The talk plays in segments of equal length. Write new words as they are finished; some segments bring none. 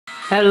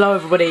Hello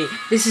everybody,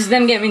 this is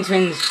Them Gaming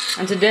Twins,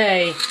 and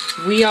today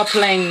we are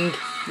playing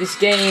this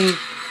game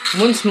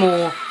once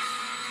more,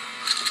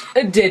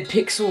 Dead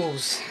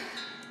Pixels.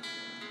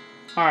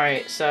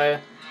 Alright, so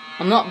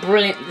I'm not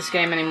brilliant at this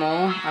game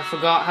anymore. I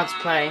forgot how to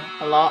play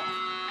a lot,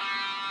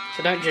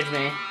 so don't judge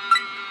me.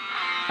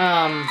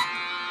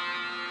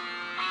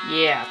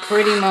 Yeah,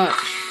 pretty much.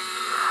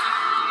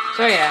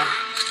 So yeah,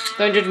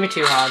 don't judge me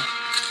too hard,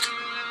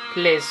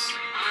 please.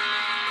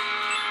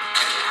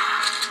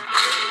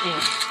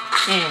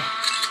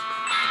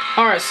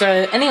 Alright, so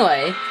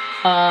anyway,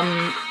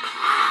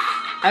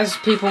 as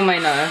people may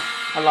know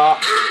a lot,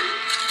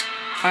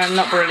 I am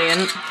not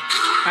brilliant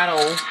at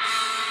all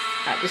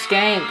at this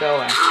game. Go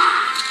away.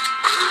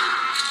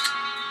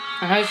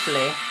 And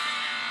hopefully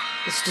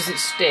this doesn't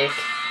stick,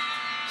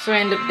 so I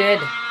end up dead.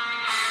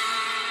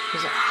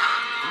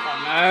 Oh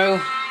no.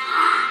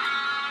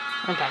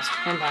 Run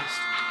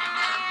past.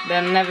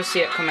 They'll never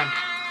see it coming.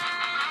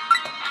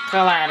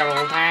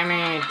 Collateral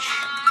damage.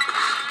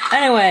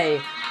 Anyway,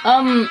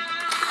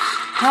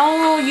 how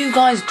are you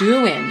guys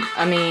doing?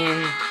 I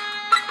mean,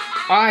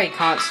 I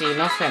can't see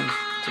nothing,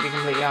 to be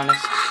completely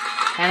honest.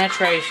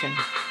 Penetration.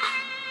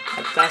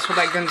 That's what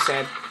that gun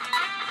said.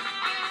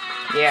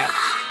 Yeah.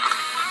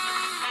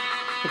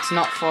 It's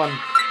not fun.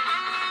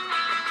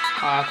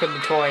 Oh, I could be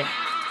toy.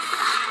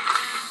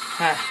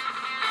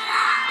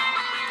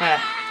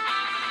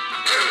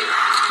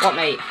 What,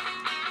 mate?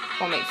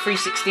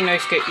 360 no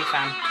scope, you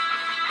fan.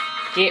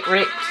 Get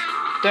ripped.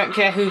 Don't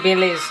care who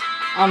Bill is.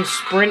 I'm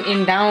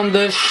sprinting down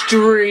the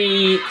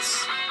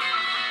streets.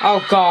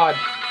 Oh god.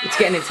 It's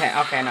getting intense.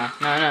 Okay, no.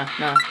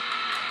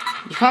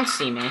 You can't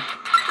see me. What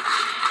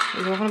are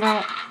you talking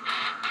about?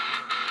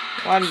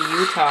 What are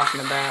you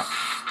talking about?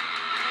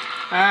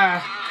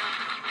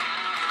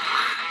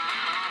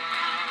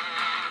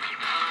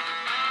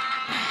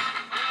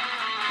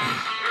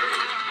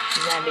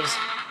 Zombies.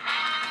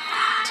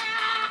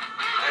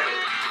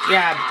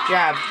 Jab.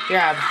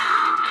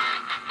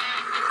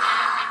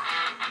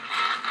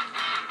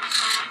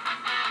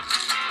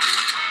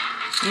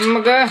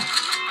 Mugger.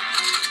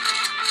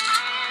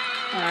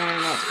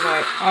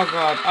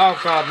 Oh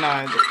god,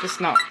 no. It's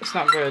not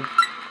good.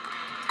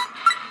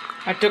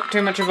 I took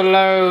too much of a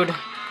load.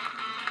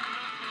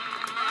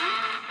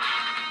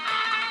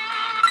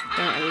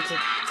 I need to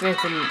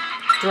flip and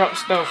drop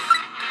stuff.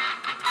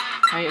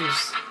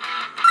 Items.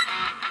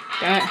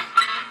 Damn it.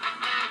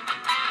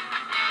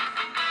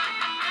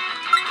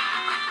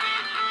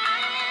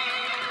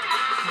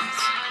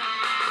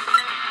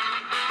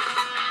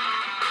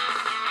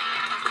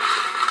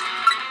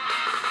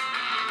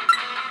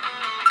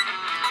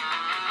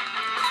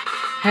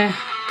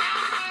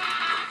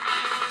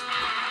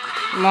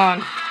 Come on.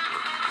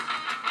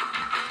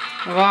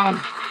 Move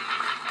on.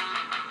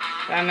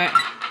 Damn it.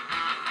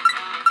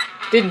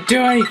 Didn't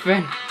do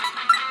anything.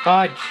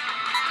 Fudge.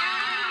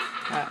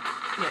 Yeah,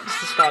 it's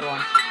the squad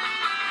one.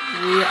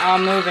 We are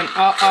moving.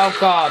 Oh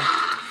god.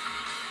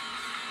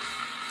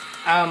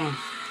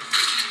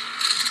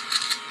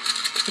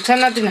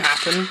 Pretend that didn't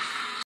happen.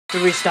 To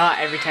restart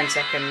every 10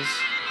 seconds.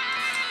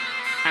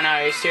 And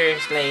I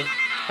seriously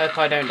hope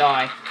I don't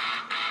die.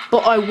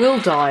 But I will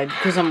die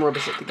because I'm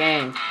rubbish at the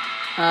game.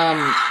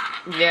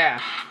 Yeah.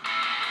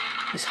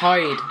 Just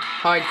hide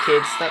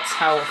kids, that's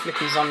how a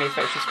flipping zombie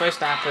infection is supposed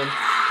to happen.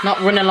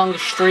 Not run along the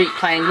street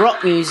playing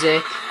rock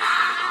music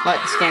like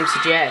this game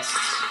suggests.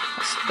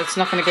 That's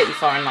not going to get you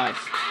far in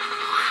life.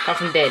 Apart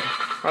from dead.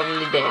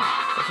 Probably dead.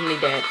 Definitely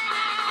dead.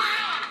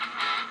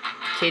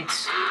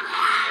 Kids.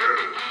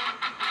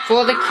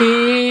 For the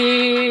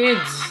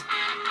kids!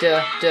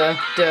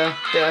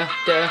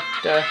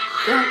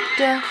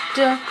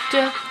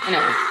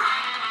 Anyway.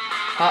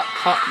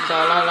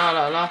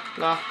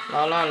 La.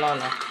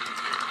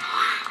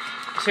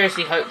 I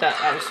seriously hope that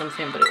was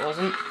something, but it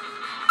wasn't.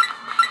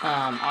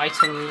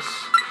 Items.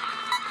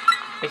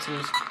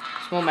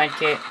 Small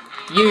medkit.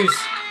 Use!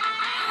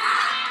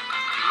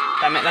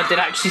 Damn it, that did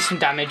actually some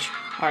damage.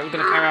 Alright, we're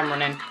gonna carry on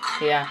running.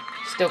 Yeah,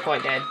 still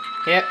quite dead.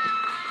 Yep.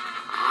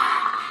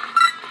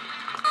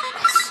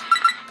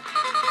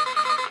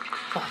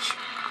 Gosh.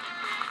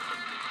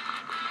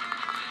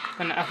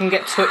 And I can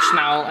get touched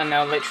now and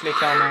they'll literally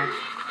kill me.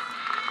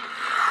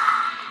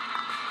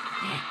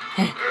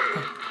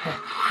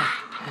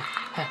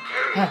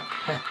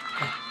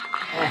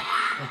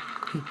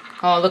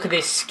 Oh, look at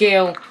this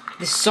skill.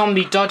 This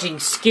zombie dodging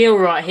skill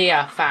right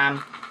here,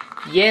 fam.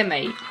 Yeah,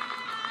 mate.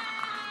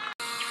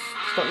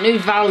 It's got new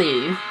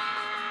value.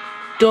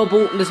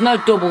 There's no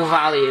double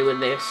value with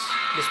this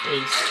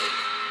piece.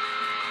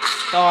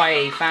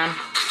 Die, fam.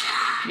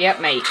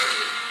 Yep, mate.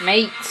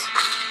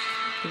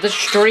 The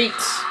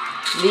streets.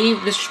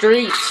 Leave the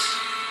streets.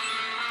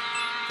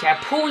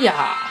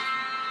 Kapuya.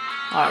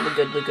 Alright, we're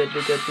good.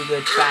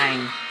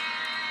 Bang.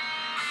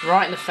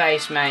 Right in the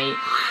face, mate.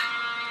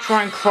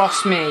 Try and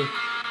cross me.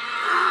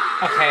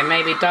 Okay,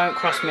 maybe don't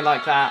cross me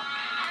like that.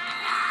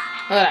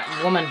 Look at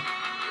that woman.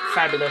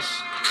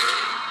 Fabulous.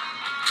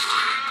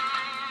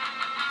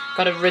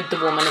 Gotta rid the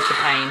woman of the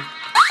pain.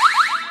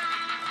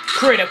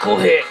 Critical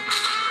hit.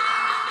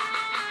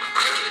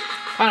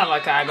 Kinda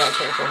like I got a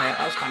critical hit,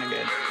 that was kinda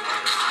good.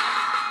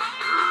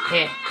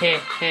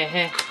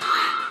 Here.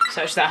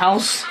 Search that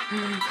house.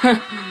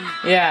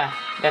 Yeah,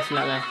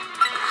 definitely.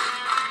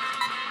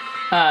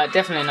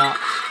 Definitely not.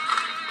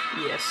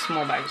 Yes,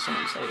 small bag of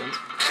someone's savings.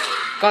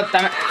 God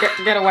damn it,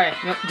 get away.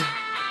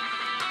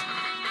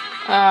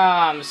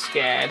 I'm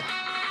scared.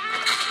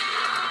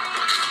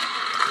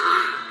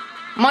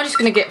 Am I just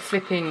gonna get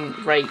flipping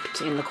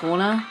raped in the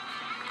corner?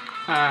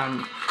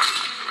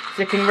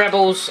 Flipping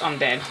rebels, I'm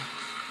dead.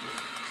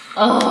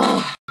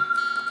 Oh.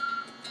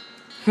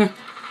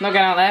 Not going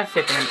out there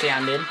flipping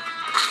empty-handed.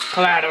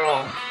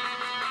 Collateral.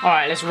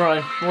 Alright, let's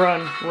run.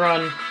 Run.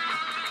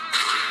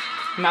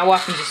 No matter what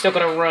happens, you still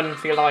gotta run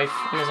for your life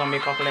in a zombie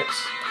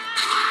apocalypse.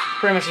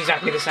 Pretty much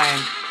exactly the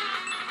same.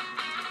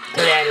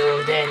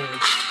 Collateral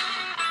damage.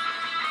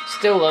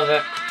 Still love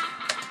it.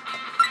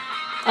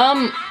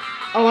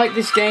 I like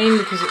this game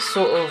because it's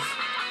sort of...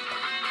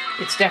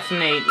 It's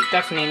definitely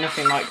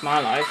nothing like my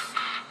life.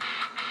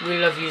 We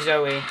love you,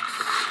 Zoe.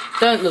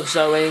 Don't love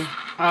Zoe.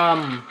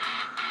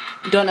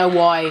 Don't know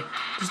why.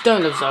 Just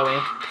don't love Zoe,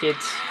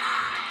 kids.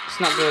 It's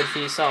not good for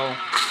your soul.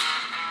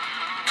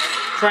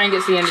 Try and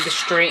get to the end of the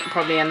street,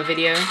 probably end the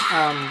video.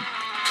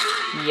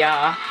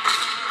 Yeah.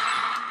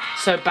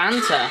 So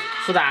banter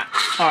for that.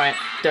 Alright.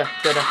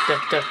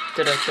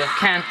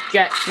 Can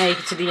Jack make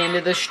it to the end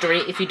of the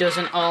street? If he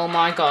doesn't, oh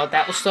my god,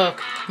 that will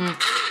suck.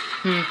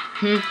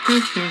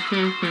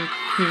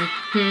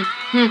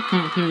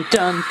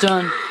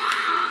 Done.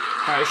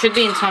 Alright, it should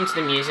be in time to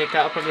the music.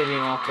 That'll probably be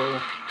more cool.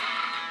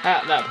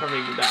 That'll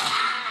probably be better.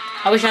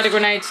 I wish I had a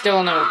grenade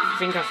still. No, I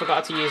think I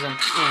forgot to use them.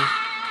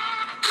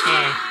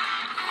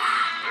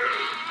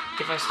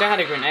 If I still had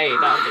a grenade,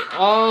 that would be...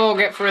 Oh,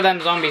 get through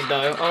them zombies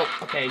though. Oh,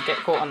 okay, get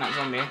caught on that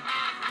zombie.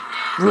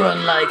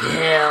 Run like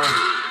hell.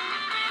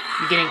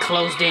 You're getting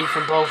closed in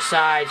from both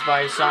sides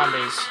by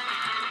zombies.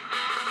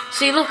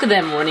 See, look at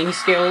them running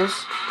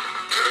skills.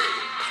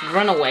 Just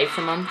run away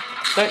from them.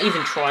 Don't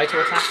even try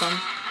to attack them.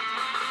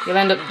 You'll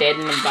end up dead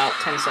in about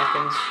 10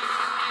 seconds.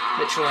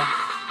 Literally.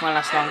 Won't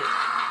last long.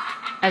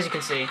 As you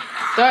can see.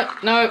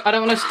 No, I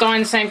don't want to die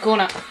in the same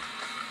corner.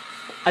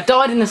 I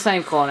died in the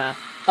same corner.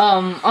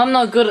 I'm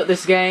not good at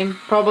this game.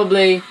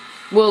 Probably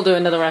will do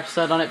another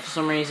episode on it for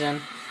some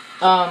reason.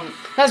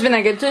 That's been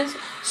that good.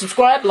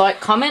 Subscribe, like,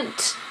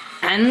 comment,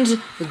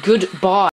 and goodbye.